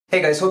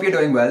Hey guys, hope you're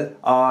doing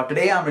well.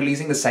 Today I'm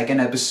releasing the second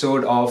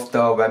episode of the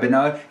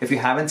webinar. If you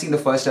haven't seen the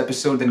first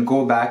episode, then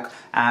go back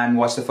and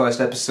watch the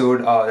first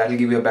episode. That'll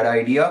give you a better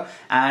idea.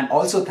 And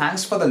also,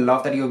 thanks for the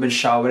love that you've been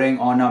showering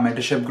on our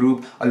mentorship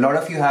group. A lot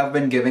of you have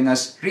been giving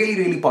us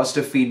really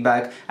positive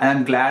feedback, and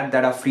I'm glad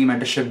that our free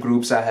mentorship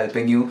groups are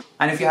helping you.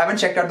 And if you haven't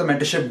checked out the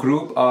mentorship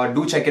group,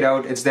 do check it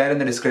out. It's there in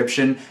the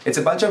description. It's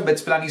a bunch of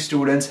Pilani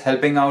students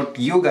helping out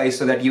you guys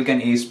so that you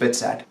can ace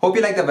BITSAT. Hope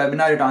you like the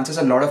webinar. It answers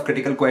a lot of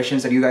critical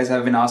questions that you guys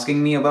have been asking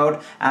me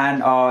about,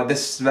 and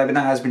this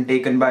webinar has been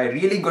taken by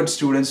really good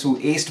students who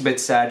aced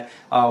BITSAT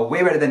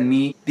way better than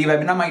me. The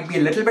webinar might be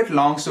a little bit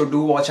long, so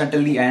do watch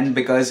until the end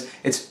because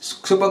it's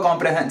super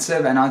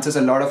comprehensive and answers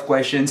a lot of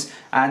questions,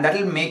 and that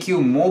will make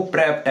you more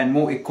prepped and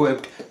more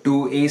equipped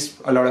to ace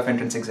a lot of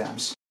entrance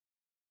exams.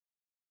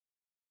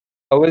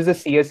 How is the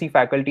CSE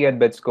faculty at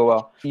BITSAT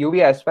QnA? UB,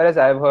 as far as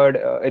I've heard,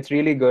 it's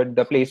really good.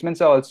 The placements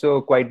are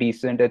also quite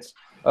decent. It's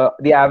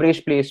the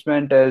average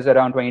placement is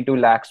around 22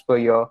 lakhs per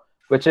year,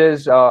 which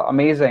is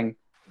amazing.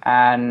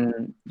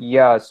 And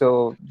yeah,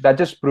 so that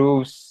just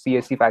proves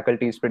CSE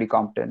faculty is pretty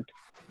competent.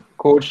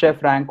 Code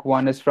Chef rank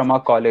 1 is from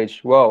our college.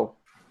 Whoa.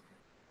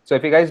 So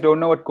if you guys don't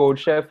know what Code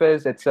Chef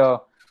is, it's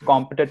a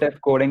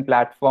competitive coding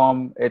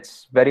platform.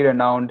 It's very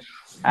renowned,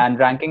 and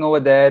ranking over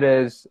there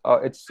is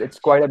it's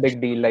quite a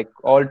big deal. Like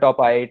all top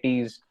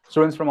IITs,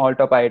 students from all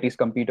top IITs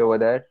compete over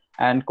there.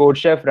 And Code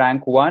Chef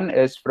rank 1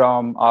 is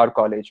from our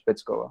college,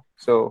 BITSAT QnA.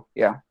 So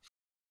yeah.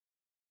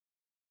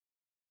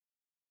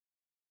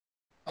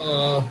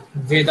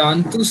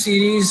 Vedantu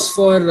series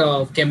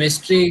for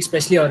chemistry,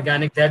 especially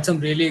organic, they had some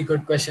really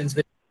good questions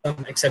with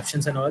some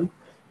exceptions and all.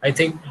 I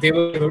think they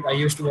were good. I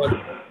used to watch.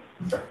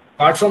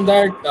 Apart from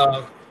that,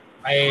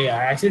 I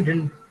actually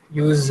didn't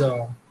use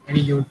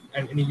any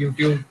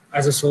YouTube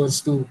as a source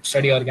to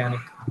study organic.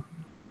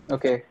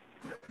 Okay.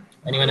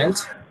 Anyone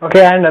else?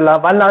 Okay, and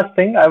one last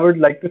thing I would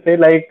like to say,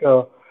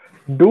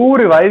 do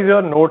revise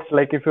your notes,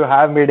 like if you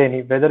have made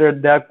any, whether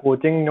they are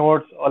coaching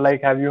notes or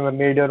like have you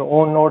made your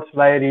own notes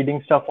by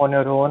reading stuff on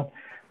your own.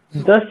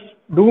 Just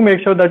do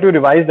make sure that you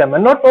revise them,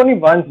 and not only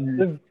once,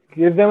 just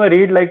give them a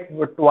read like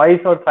twice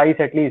or thrice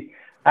at least.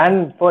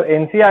 And for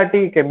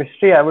NCRT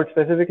chemistry, I would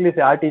specifically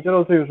say, our teacher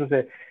also used to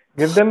say,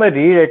 give them a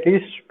read at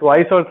least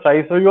twice or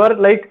thrice. So you are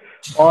like,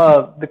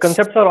 the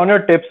concepts are on your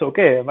tips,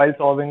 okay, while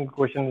solving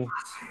questions.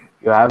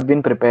 You have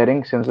been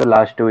preparing since the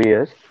last 2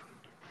 years.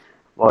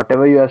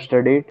 Whatever you have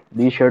studied,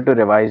 be sure to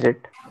revise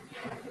it.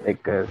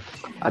 Like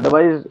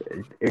otherwise,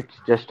 it's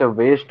just a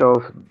waste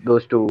of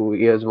those 2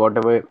 years.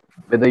 Whatever,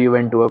 whether you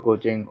went to a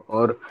coaching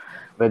or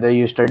whether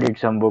you studied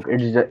some book,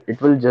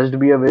 it will just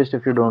be a waste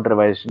if you don't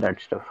revise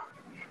that stuff.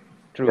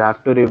 True. You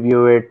have to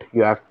review it.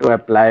 You have to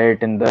apply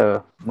it in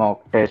the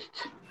mock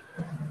tests.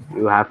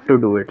 You have to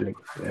do it.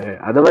 Like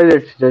otherwise,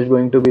 it's just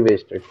going to be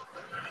wasted.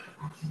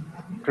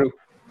 True.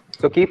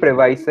 So keep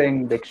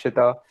revising,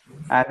 Dikshita.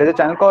 And there's a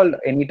channel called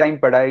Anytime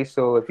Padai.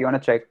 So if you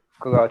want to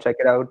check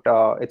it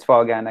out, it's for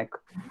organic.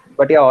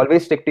 But yeah,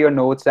 always stick to your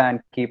notes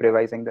and keep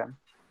revising them.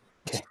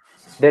 Okay.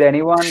 Did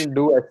anyone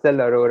do SL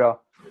Aurora?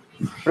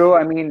 Bro,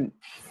 I mean,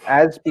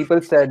 as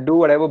people said, do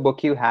whatever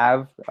book you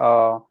have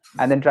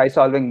and then try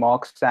solving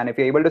mocks. And if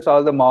you're able to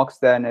solve the mocks,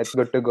 then it's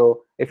good to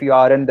go. If you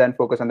aren't, then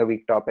focus on the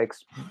weak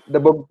topics. The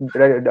book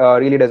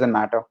really doesn't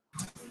matter.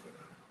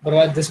 But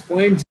at this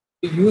point,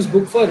 use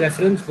book for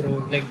reference, bro.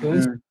 Like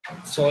don't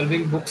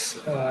solving books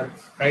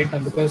right now,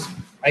 because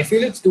I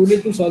feel it's too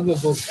late to solve a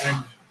book,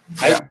 and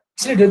I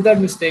actually did that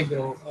mistake,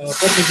 bro.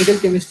 For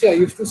physical chemistry, I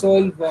used to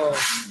solve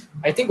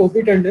I think OP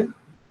Tandon,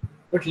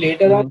 but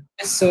later on,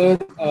 this sir,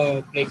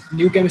 like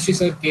new chemistry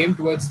sir, came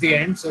towards the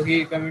end, so he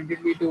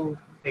recommended me to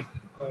like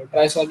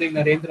try solving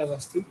Narendra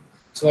Avasthi.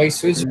 So I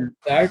switched to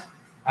that,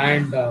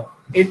 and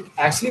it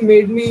actually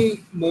made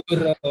me more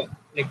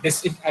like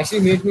this. It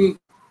actually made me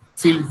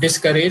feel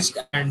discouraged,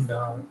 and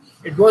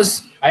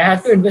I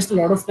had to invest a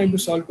lot of time to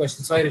solve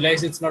questions, so I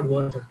realized it's not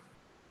worth it.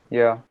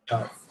 Yeah.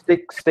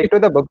 Stick to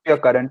the books you're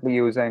currently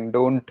using.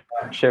 Don't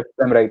shift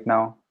them right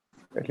now.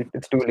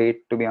 It's too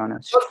late, to be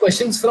honest. Solve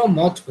questions from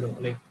mocks, bro.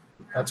 Like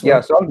that's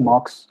yeah, solve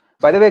mocks.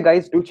 By the way,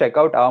 guys, do check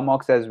out our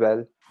mocks as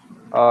well.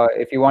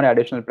 If you want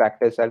additional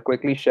practice, I'll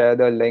quickly share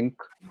the link.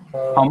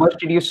 How much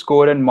did you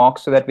score in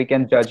mocks so that we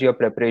can judge your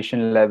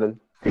preparation level?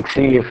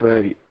 See, if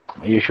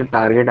you should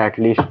target at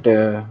least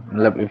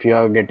if you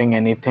are getting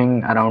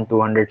anything around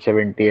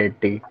 270,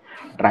 80,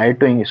 try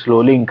to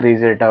slowly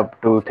increase it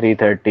up to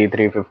 330,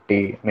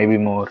 350, maybe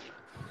more,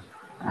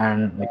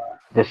 and like,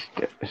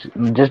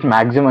 just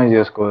maximize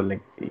your score.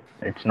 Like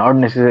it's not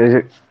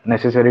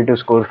necessary to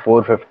score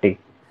 450.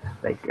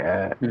 Like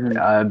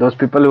those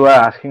people who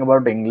are asking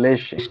about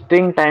English,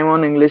 wasting time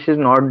on English is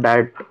not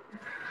that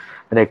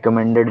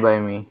recommended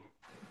by me.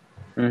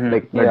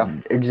 Like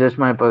it's just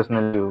my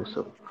personal view.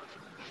 So.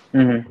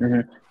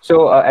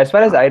 So as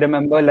far as I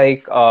remember,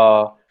 like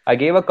I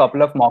gave a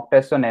couple of mock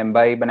tests on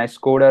Mbibe and I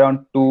scored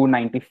around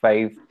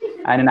 295,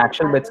 and in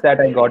actual BITSAT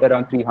I got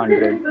around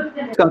 300.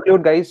 Let's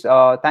conclude, guys.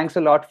 Thanks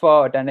a lot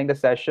for attending the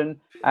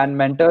session, and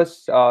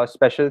mentors,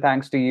 special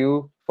thanks to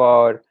you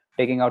for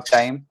taking out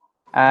time.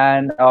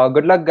 And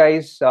good luck,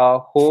 guys.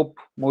 Hope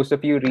most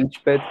of you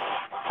reach BITS.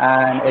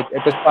 And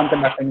it was fun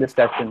conducting this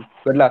session.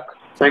 Good luck.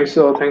 Thanks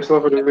a lot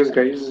for doing this,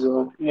 guys.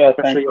 Yeah, thank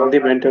Especially all you. the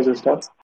mentors and stuff.